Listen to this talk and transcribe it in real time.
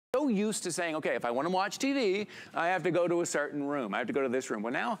used to saying, okay, if I want to watch TV, I have to go to a certain room. I have to go to this room.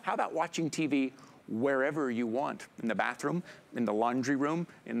 Well, now, how about watching TV wherever you want? In the bathroom, in the laundry room,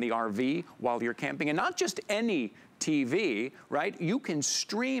 in the RV, while you're camping. And not just any TV, right? You can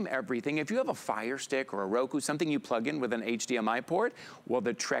stream everything. If you have a Fire Stick or a Roku, something you plug in with an HDMI port, well,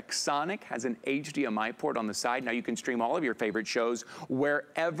 the Trexonic has an HDMI port on the side. Now you can stream all of your favorite shows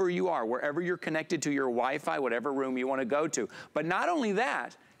wherever you are, wherever you're connected to your Wi-Fi, whatever room you want to go to. But not only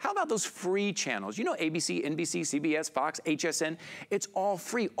that, how about those free channels? You know, ABC, NBC, CBS, Fox, HSN, it's all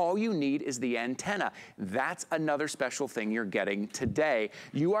free. All you need is the antenna. That's another special thing you're getting today.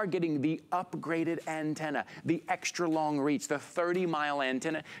 You are getting the upgraded antenna, the extra long reach, the 30-mile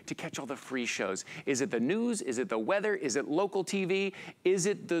antenna to catch all the free shows. Is it the news? Is it the weather? Is it local TV? Is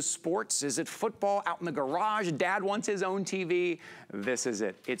it the sports? Is it football out in the garage? Dad wants his own TV. This is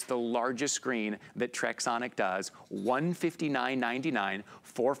it. It's the largest screen that Trexonic does, $159.99,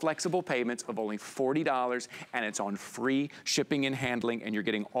 4 flexible payments of only $40, and it's on free shipping and handling, and you're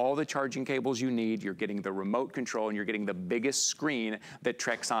getting all the charging cables you need, you're getting the remote control, and you're getting the biggest screen that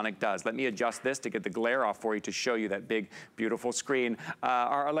Trexonic does. Let me adjust this to get the glare off for you to show you that big, beautiful screen.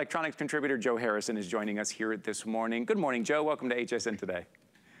 Our electronics contributor, Joe Harrison, is joining us here this morning. Good morning, Joe. Welcome to HSN Today.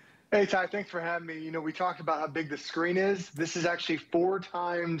 Hey, Ty, thanks for having me. You know, we talked about how big the screen is. This is actually 4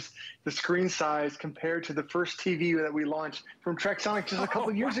 times the screen size compared to the first TV that we launched from Trexonic just a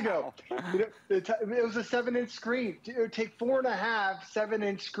couple years ago. It was a 7-inch screen. It would take 4.5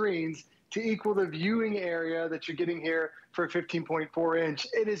 7-inch screens to equal the viewing area that you're getting here for a 15.4 inch.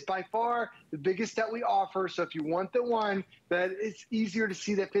 It is by far the biggest that we offer. So if you want the one that is easier to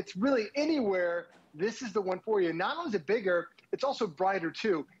see, that fits really anywhere, this is the one for you. Not only is it bigger, it's also brighter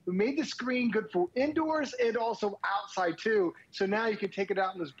too. We made the screen good for indoors and also outside too. So now you can take it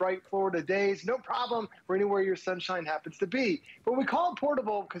out in those bright Florida days, no problem, or anywhere your sunshine happens to be. But we call it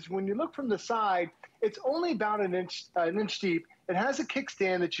portable because when you look from the side, it's only about an inch deep. It has a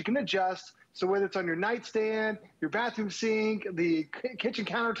kickstand that you can adjust. So whether it's on your nightstand, your bathroom sink, the kitchen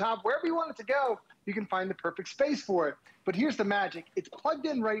countertop, wherever you want it to go, you can find the perfect space for it. But here's the magic. It's plugged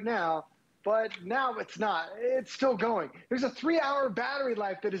in right now, but now it's not. It's still going. There's a 3-hour battery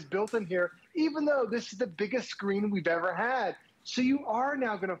life that is built in here, even though this is the biggest screen we've ever had. So you are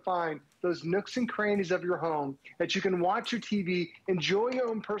now going to find those nooks and crannies of your home that you can watch your TV, enjoy your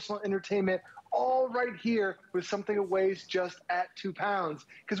own personal entertainment, all right here with something that weighs just at 2 pounds.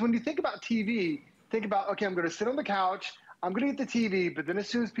 Because when you think about TV, think about, okay, I'm going to sit on the couch, I'm going to get the TV, but then as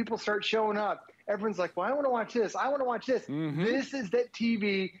soon as people start showing up, everyone's like, well, I want to watch this. I want to watch this. This is that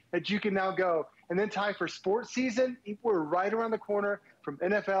TV that you can now go. And then, Ty, for sports season, we're right around the corner from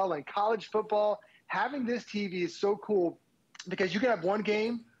NFL and college football. Having this TV is so cool because you can have one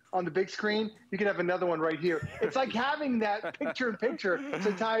game on the big screen. You can have another one right here. It's like having that picture-in-picture.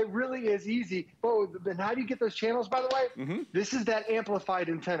 So, Ty, it really is easy. Oh, and how do you get those channels, by the way? This is that amplified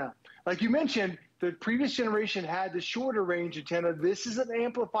antenna. Like you mentioned, the previous generation had the shorter range antenna. This is an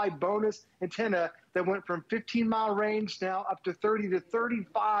amplified bonus antenna that went from 15-mile range now up to 30 to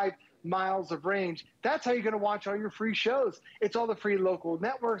 35 miles of range. That's how you're going to watch all your free shows. It's all the free local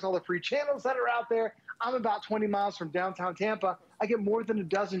networks, all the free channels that are out there. I'm about 20 miles from downtown Tampa. I get more than a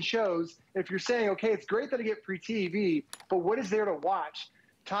dozen shows. If you're saying, okay, it's great that I get free TV, but what is there to watch?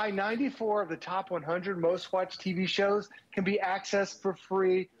 Ty, 94 of the top 100 most watched TV shows can be accessed for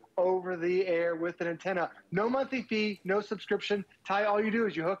free over the air with an antenna. No monthly fee, no subscription. Ty, all you do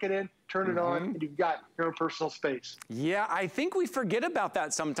is you hook it in, turn it on, and you've got your own personal space. Yeah, I think we forget about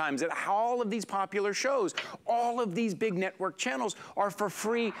that sometimes, that all of these popular shows, all of these big network channels are for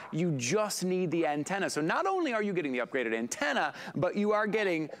free. You just need the antenna. So not only are you getting the upgraded antenna, but you are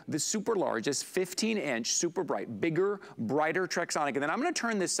getting the super largest 15-inch, super bright, bigger, brighter Trexonic. And then I'm going to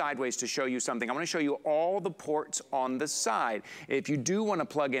turn this sideways to show you something. I'm going to show you all the ports on the side. If you do want to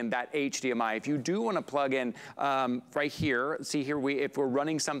plug in that HDMI, if you do want to plug in right here, see here, if we're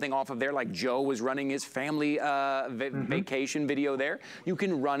running something off of there, like Joe was running his family vacation video there, you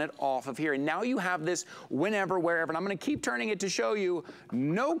can run it off of here. And now you have this whenever, wherever. And I'm going to keep turning it to show you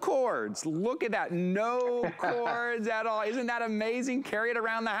no cords. Look at that. No cords at all. Isn't that amazing? Carry it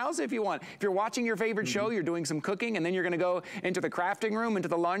around the house if you want. If you're watching your favorite show, you're doing some cooking, and then you're going to go into the crafting room, into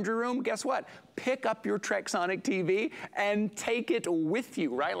the laundry room, guess what? Pick up your Trexonic TV and take it with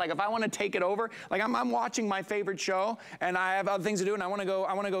you, right? Like if I want to take it over, like I'm watching my favorite show, and I have other things to do, and I want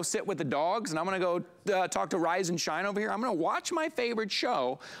to go sit with the dogs, and I'm going to go talk to Rise and Shine over here. I'm going to watch my favorite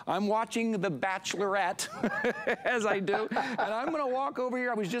show. I'm watching The Bachelorette, as I do, and I'm going to walk over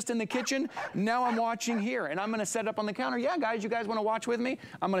here. I was just in the kitchen. Now I'm watching here, and I'm going to set it up on the counter. Yeah, guys, you guys want to watch with me?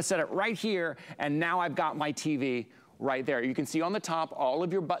 I'm going to set it right here, and now I've got my TV right there. You can see on the top all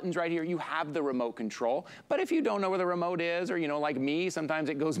of your buttons right here. You have the remote control. But if you don't know where the remote is, or like me, sometimes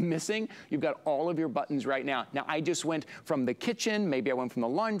it goes missing, you've got all of your buttons right now. Now I just went from the kitchen, maybe I went from the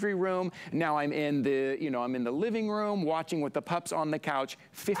laundry room, now I'm in the, I'm in the living room watching with the pups on the couch,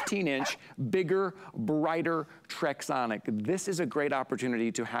 15-inch, bigger, brighter Trexonic. This is a great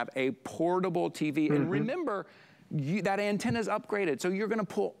opportunity to have a portable TV. And remember, that antenna's upgraded, so you're gonna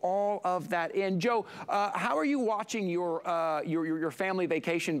pull all of that in. Joe, how are you watching your family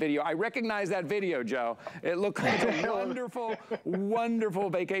vacation video? I recognize that video, Joe. It looked like a wonderful, wonderful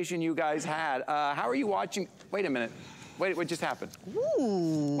vacation you guys had. How are you watching? Wait a minute. Wait, what just happened?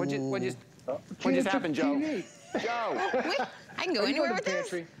 Ooh. What just happened, Joe? Joe. Wait, I can go anywhere with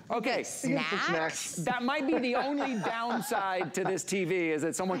this? Okay. Snacks? That might be the only downside to this TV, is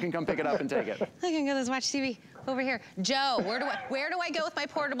that someone can come pick it up and take it. I can go watch TV over here. Joe, where do I go with my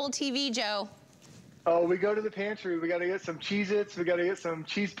portable TV, Joe? Oh, we go to the pantry. We got to get some Cheez-Its. We got to get some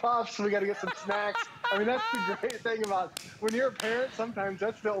cheese puffs. We got to get some snacks. I mean, that's the great thing about when you're a parent, sometimes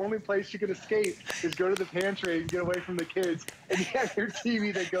that's the only place you can escape is go to the pantry and get away from the kids and you have your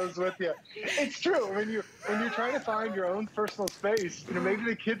TV that goes with you. It's true. When you're trying to find your own personal space, maybe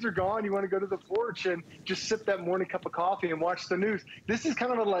the kids are gone, you want to go to the porch and just sip that morning cup of coffee and watch the news. This is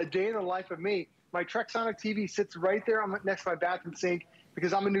kind of a day in the life of me. My Trexonic TV sits right there next to my bathroom sink.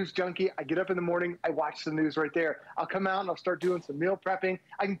 Because I'm a news junkie, I get up in the morning, I watch the news right there. I'll come out and I'll start doing some meal prepping.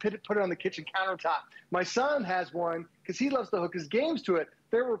 I can put it on the kitchen countertop. My son has one because he loves to hook his games to it.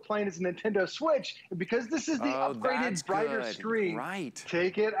 They were playing his Nintendo Switch. And because this is the upgraded, brighter screen,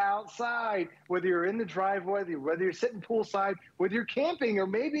 take it outside. Whether you're in the driveway, whether you're sitting poolside, whether you're camping, or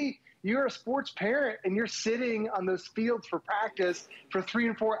maybe you're a sports parent and you're sitting on those fields for practice for 3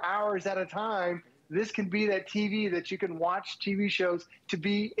 and 4 hours at a time, this can be that TV that you can watch TV shows to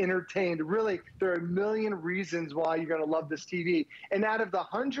be entertained. Really, there are a million reasons why you're going to love this TV. And out of the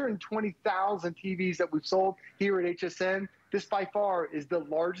 120,000 TVs that we've sold here at HSN, this by far is the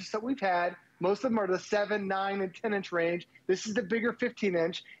largest that we've had. Most of them are the 7, 9, and 10-inch range. This is the bigger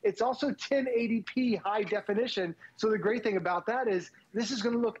 15-inch. It's also 1080p high definition. So the great thing about that is this is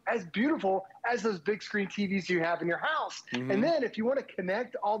going to look as beautiful as those big screen TVs you have in your house. And then if you want to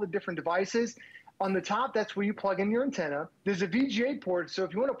connect all the different devices, on the top, that's where you plug in your antenna. There's a VGA port, so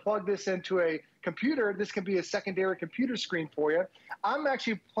if you want to plug this into a computer, this can be a secondary computer screen for you. I'm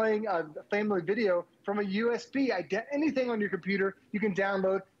actually playing a family video from a USB. Anything on your computer, you can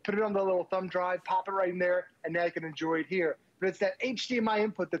download, put it on the little thumb drive, pop it right in there, and now you can enjoy it here. But it's that HDMI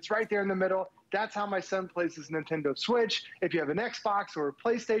input that's right there in the middle. That's how my son plays his Nintendo Switch. If you have an Xbox or a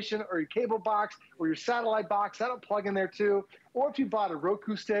PlayStation or your cable box or your satellite box, that'll plug in there too. Or if you bought a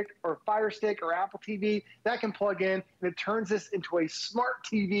Roku stick or Fire Stick or Apple TV, that can plug in, and it turns this into a smart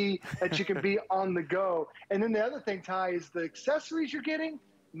TV that you can be on the go. And then the other thing, Ty, is the accessories you're getting.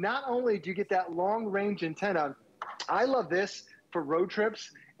 Not only do you get that long-range antenna, I love this for road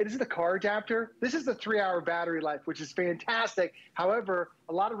trips. It is the car adapter. This is the 3-hour battery life, which is fantastic. However,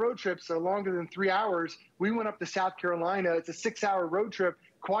 a lot of road trips are longer than 3 hours. We went up to South Carolina. It's a 6-hour road trip.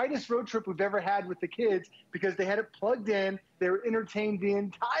 Quietest road trip we've ever had with the kids because they had it plugged in. They were entertained the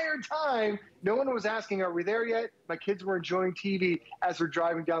entire time. No one was asking, are we there yet? My kids were enjoying TV as we're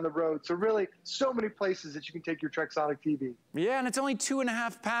driving down the road. So really, so many places that you can take your Trexonic TV. Yeah, and it's only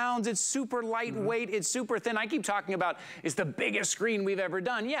 2.5 pounds. It's super lightweight. It's super thin. I keep talking about it's the biggest screen we've ever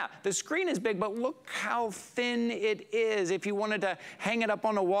done. Yeah, the screen is big, but look how thin it is. If you wanted to hang it up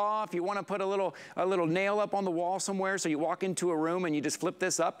on the wall, if you want to put a little nail up on the wall somewhere, so you walk into a room and you just flip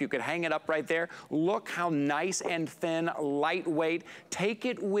this up, you could hang it up right there. Look how nice and thin, lightweight. Take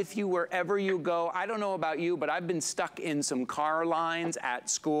it with you wherever you go. I don't know about you, but I've been stuck in some car lines at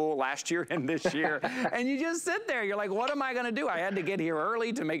school last year and this year. And you just sit there. You're like, what am I going to do? I had to get here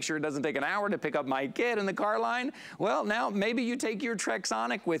early to make sure it doesn't take an hour to pick up my kid in the car line. Well, now maybe you take your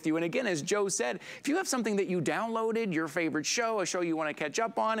Trexonic with you. And again, as Joe said, if you have something that you downloaded, your favorite show, a show you want to catch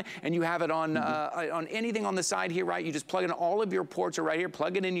up on, and you have it on anything on the side here, right? You just plug in all of your ports are right here.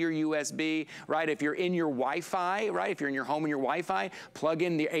 Plug it into your USB, right? If you're in your Wi-Fi, right? If you're in your home and your Wi-Fi, plug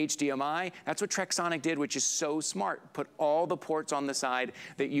in the HDMI. That's what Trexonic did, which is so smart. Put all the ports on the side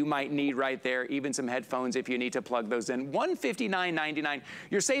that you might need right there, even some headphones if you need to plug those in. $159.99.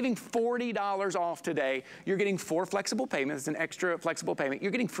 You're saving $40 off today. You're getting 4 flexible payments, an extra flexible payment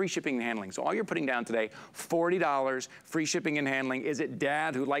you're getting free shipping and handling. So all you're putting down today, $40, free shipping and handling. Is it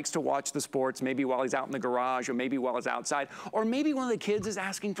dad who likes to watch the sports, maybe while he's out in the garage, or maybe while he's outside, or maybe one of the kids is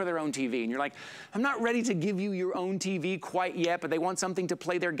asking for their own TV, and you're like, I'm not ready to give you your own TV quite yet, but they want something to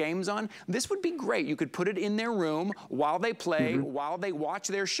play their games on. This would be great. You could put it in their room while they play, while they watch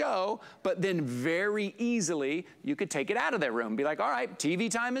their show, but then very easily, you could take it out of their room. Be like, all right, TV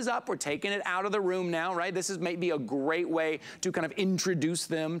time is up. We're taking it out of the room now, right? This is maybe a great way to kind of introduce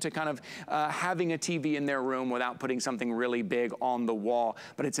them to kind of having a TV in their room without putting something really big on the wall.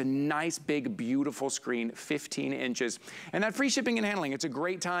 But it's a nice, big, beautiful screen, 15 inches. And that free shipping and handling, it's a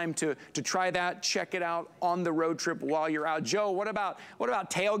great time to try that, check it out on the road trip while you're out. Joe, what about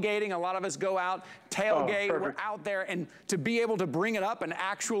tailgating? A lot of us go out, tailgate, we're out there, and to be able to bring it up and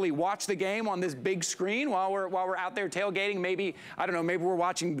actually watch the game on this big screen while we're out there tailgating, maybe, I don't know, maybe we're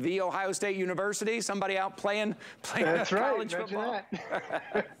watching The Ohio State University, somebody out playing That's right. college football.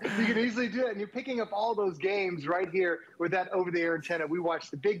 That. You can easily do it, and you're picking up all those games right here with that over-the-air antenna. We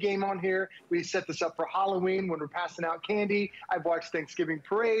watch the big game on here. We set this up for Halloween when we're passing out candy. I've watched Thanksgiving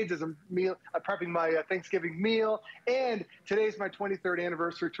parades as a meal, prepping my Thanksgiving meal, and today's my 23rd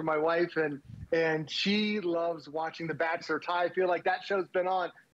anniversary to my wife, and she loves watching The Bachelor. Ty, I feel like that show's been on